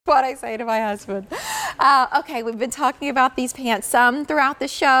what I say to my husband. Okay, we've been talking about these pants some throughout the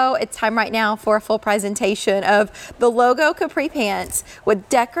show. It's time right now for a full presentation of the logo capri pants with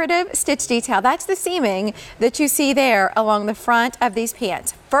decorative stitch detail. That's the seaming that you see there along the front of these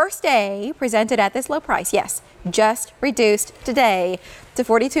pants. First day presented at this low price. Yes, just reduced today to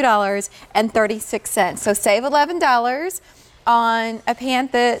 $42.36. So save $11 on a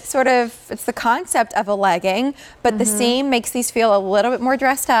pant that sort of, it's the concept of a legging, but the seam makes these feel a little bit more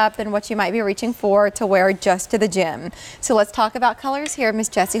dressed up than what you might be reaching for to wear just to the gym. So let's talk about colors here, Miss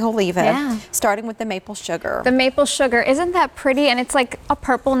Jessie Holiva, starting with the maple sugar. The maple sugar, isn't that pretty? And it's like a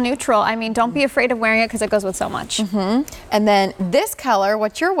purple neutral. I mean, don't be afraid of wearing it because it goes with so much. And then this color,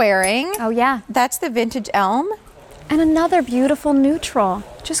 what you're wearing, oh yeah, that's the vintage elm. And another beautiful neutral,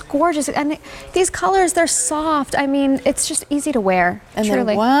 just gorgeous. And these colors, they're soft. I mean, it's just easy to wear. And truly.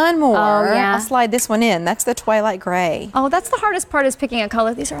 then one more. Oh, yeah. I'll slide this one in. That's the twilight gray. Oh, that's the hardest part, is picking a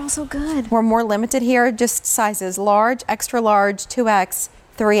color. These are all so good. We're more limited here, just sizes large, extra large, 2X,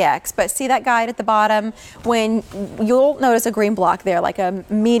 3X. But see that guide at the bottom? When you'll notice a green block there, like a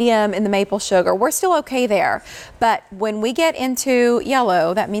medium in the maple sugar. We're still okay there. But when we get into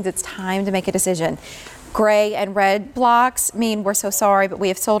yellow, that means it's time to make a decision. Gray and red blocks mean we're so sorry, but we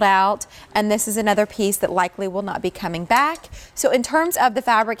have sold out. And this is another piece that likely will not be coming back. So in terms of the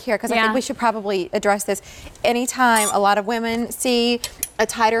fabric here, because I think we should probably address this, anytime a lot of women see a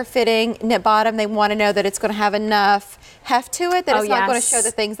tighter fitting knit bottom, they want to know that it's going to have enough heft to it, that it's not going to show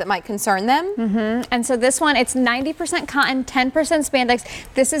the things that might concern them. And so this one, it's 90% cotton, 10% spandex.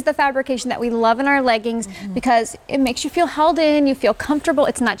 This is the fabrication that we love in our leggings because it makes you feel held in, you feel comfortable.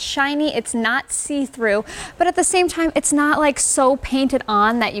 It's not shiny, it's not see-through, but at the same time, it's not like so painted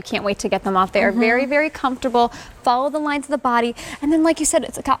on that you can't wait to get them off. They are very, very comfortable. Follow the lines of the body. And then, like you said,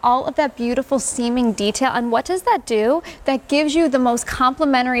 it's got all of that beautiful seaming detail. And what does that do? That gives you the most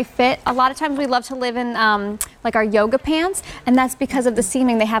complimentary fit. A lot of times we love to live in like our yoga pants, and that's because of the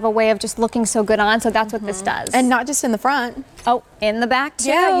seaming. They have a way of just looking so good on, so that's what this does. And not just in the front. Oh, in the back too.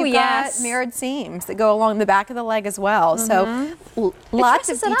 Yeah, you've got mirrored seams that go along the back of the leg as well. So lots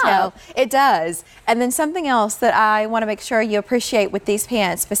of detail. It does. And then something else that I want to make sure you appreciate with these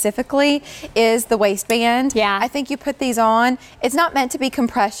pants specifically is the waistband. Yeah. I think you put these on. It's not meant to be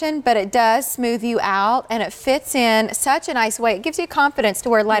compression, but it does smooth you out, and it fits in such a nice way. It gives you confidence to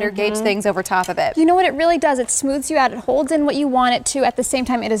wear lighter gauge things over top of it. You know what it really does? It smooths you out. It holds in what you want it to. At the same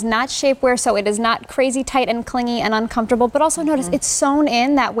time, it is not shapewear, so it is not crazy tight and clingy and uncomfortable. But also notice it's sewn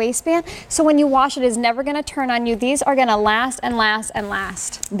in that waistband, so when you wash it, it's never going to turn on you. These are going to last and last and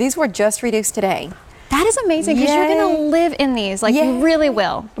last. These were just reduced today. That is amazing, because you're going to live in these. Like, you really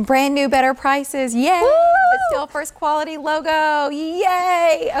will. Brand new, better prices. Yay! But still first quality logo.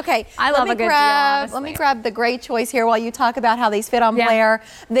 Yay! Okay. I love a good deal, honestly. Let me grab the gray choice here while you talk about how these fit on Blair.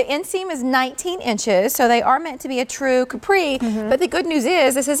 The inseam is 19 inches, so they are meant to be a true capri. But the good news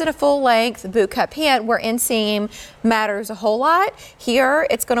is this isn't a full-length boot cut pant where inseam matters a whole lot. Here,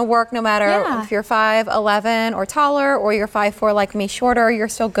 it's going to work no matter if you're 5'11" or taller, or you're 5'4" like me, shorter. You're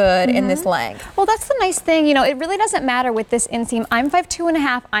still good in this length. Well, that's the nice thing, you know, it really doesn't matter with this inseam. I'm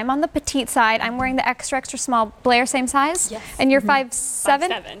 5'2½". I'm on the petite side. I'm wearing the extra, extra small. Blair, same size? Yes. And you're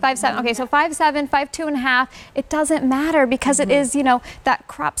 5'7"? 5'7". Okay, so 5'7", 5'2½". It doesn't matter because it is, you know, that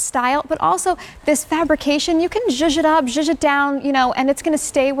crop style, but also this fabrication, you can zhuzh it up, zhuzh it down, you know, and it's going to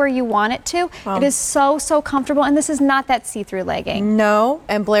stay where you want it to. It is so, so comfortable, and this is not that see-through legging. No,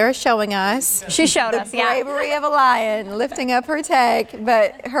 and Blair is showing us. She showed us, the bravery of a lion, lifting up her tech,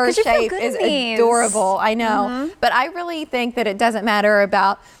 but her shape is adorable. I know, but I really think that it doesn't matter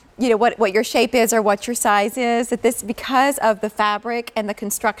about, you know, what your shape is or what your size is, that this, because of the fabric and the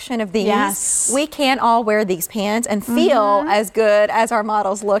construction of these, we can all wear these pants and feel as good as our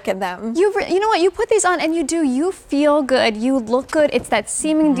models look in them. You know what, you put these on and you feel good, you look good. It's that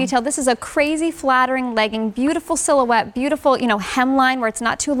seaming detail. This is a crazy flattering legging, beautiful silhouette, beautiful, you know, hemline where it's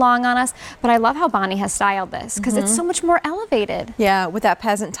not too long on us. But I love how Bonnie has styled this because it's so much more elevated. Yeah, with that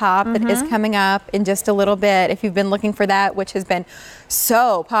peasant top that is coming up in just a little bit. If you've been looking for that, which has been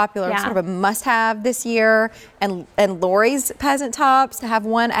so popular, sort of a must-have this year, and Lori's peasant tops, to have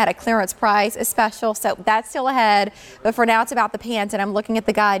one at a clearance price is special, so that's still ahead. But for now, it's about the pants, and I'm looking at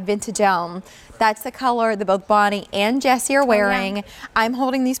the guide, Vintage Elm. That's the color that both Bonnie and Jessie are wearing. I'm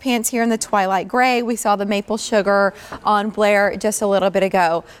holding these pants here in the twilight gray. We saw the maple sugar on Blair just a little bit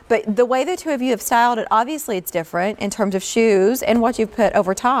ago. But the way the two of you have styled it, obviously it's different in terms of shoes and what you've put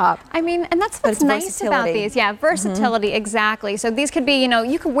over top. I mean, and that's what's nice about these. Yeah, versatility, exactly. So these could be, you know,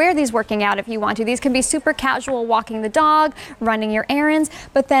 you could could wear these working out if you want to. These can be super casual, walking the dog, running your errands.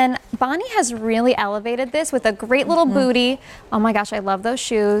 But then Bonnie has really elevated this with a great little booty. Oh my gosh, I love those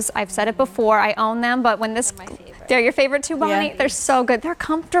shoes. I've said it before, I own them, but when this, they're your favorite too, Bonnie? Yeah. They're so good. They're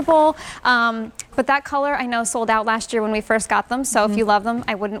comfortable. But that color I know sold out last year when we first got them, so if you love them,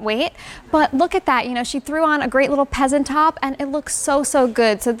 I wouldn't wait. But look at that, you know, she threw on a great little peasant top and it looks so, so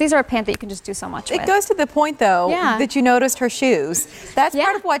good. So these are a pant that you can just do so much with. It goes to the point though that you noticed her shoes. That's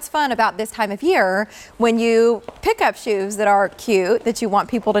part of what's fun about this time of year when you pick up shoes that are cute, that you want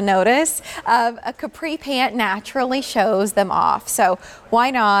people to notice. A capri pant naturally shows them off. So why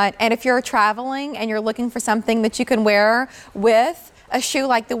not? And if you're traveling and you're looking for something that you can wear with a shoe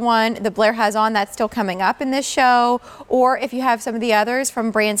like the one that Blair has on that's still coming up in this show, or if you have some of the others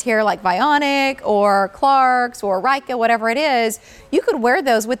from brands here like Vionic or Clark's or Rika, whatever it is, you could wear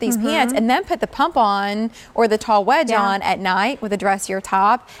those with these pants and then put the pump on or the tall wedge on at night with a dressier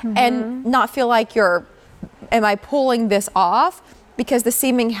top and not feel like you're, am I pulling this off? Because the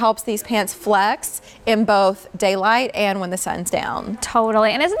seaming helps these pants flex in both daylight and when the sun's down.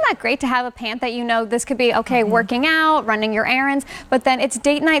 Totally. And isn't that great to have a pant that you know this could be okay working out, running your errands, but then it's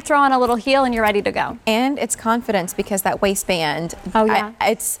date night, throw on a little heel and you're ready to go. And it's confidence because that waistband. Oh yeah.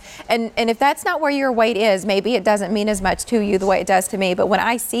 And if that's not where your weight is, maybe it doesn't mean as much to you the way it does to me. But when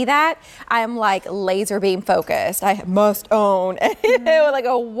I see that, I'm like laser beam focused. I must own like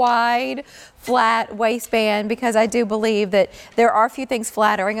a wide flat waistband because I do believe that there are a few things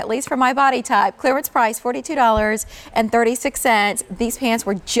flattering, at least for my body type. Clearance price, $42.36. These pants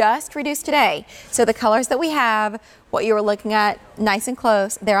were just reduced today. So the colors that we have, what you were looking at, nice and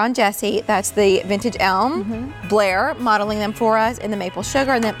close, they're on Jessie. That's the Vintage Elm. Blair modeling them for us in the Maple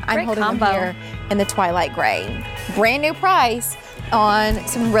Sugar, and then I'm holding them here in the Twilight Gray. Brand new price on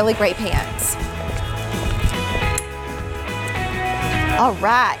some really great pants. All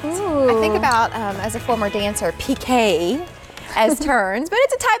right. Ooh. I think about, as a former dancer, PK as turns, but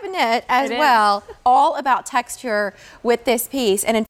it's a type of knit as well. All about texture with this piece. And in